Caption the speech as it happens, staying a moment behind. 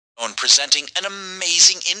presenting an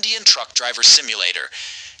amazing Indian truck driver simulator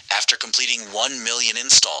after completing 1 million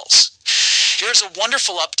installs. Here's a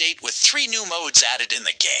wonderful update with 3 new modes added in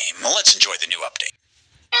the game. Let's enjoy the new update.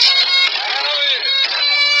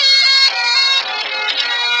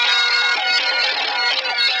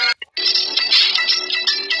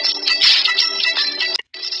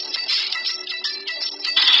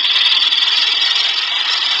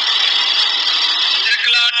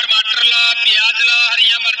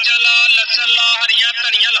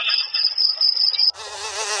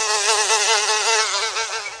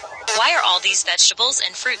 Why are all these vegetables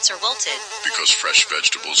and fruits are wilted? Because fresh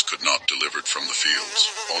vegetables could not be delivered from the fields.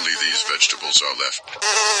 Only these vegetables are left.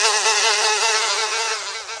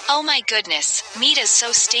 Oh my goodness, meat is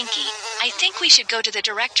so stinky. I think we should go to the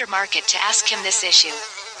director market to ask him this issue.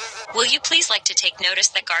 Will you please like to take notice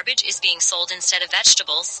that garbage is being sold instead of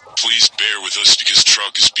vegetables? Please bear with us because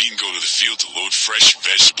truck is being go to the field to load fresh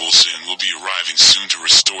vegetables and will be arriving soon to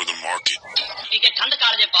restore the market. ठीक है ठंड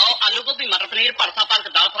काल जे पाओ आलू गोभी मटर पनीर भरता पालक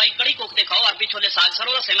दाल फ्राई कड़ी कोफ्ते खाओ अरबी छोले साग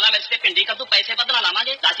सरों शिमला मिर्च ते भिंडी कद्दू पैसे बदना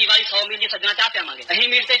लावांगे दासी वाली 100 मील दी सजना चाह पियावांगे दही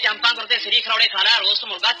मीट ते चंपा गुरते श्री खरौड़े खाना रोस्ट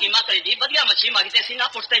मुर्गा कीमा करी दी बढ़िया मच्छी मागी ते सीना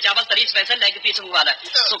पुट्टे चावल तरी स्पेशल लेग पीस मंगवा ले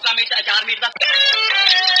सुक्का मीट अचार मीट दा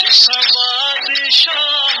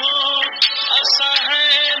असा है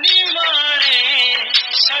निवाणे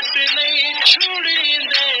सट नहीं छुड़ी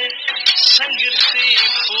दे संगती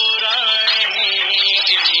पुराणे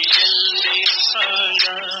जल्दी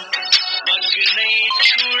सांगा मग नहीं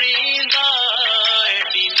छुड़ींदा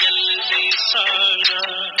एडी जल्दी सांगा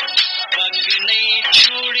मग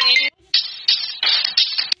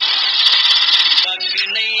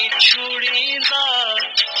नहीं छुड़ींदा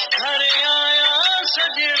घर आया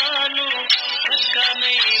सजना नू धक्का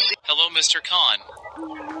नहीं. Hello, Mr. Khan.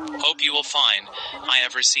 Hope you will find I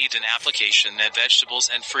have received an application that vegetables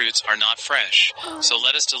and fruits are not fresh. So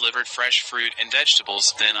let us deliver fresh fruit and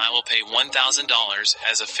vegetables, then I will pay $1,000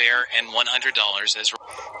 as a fare and $100 as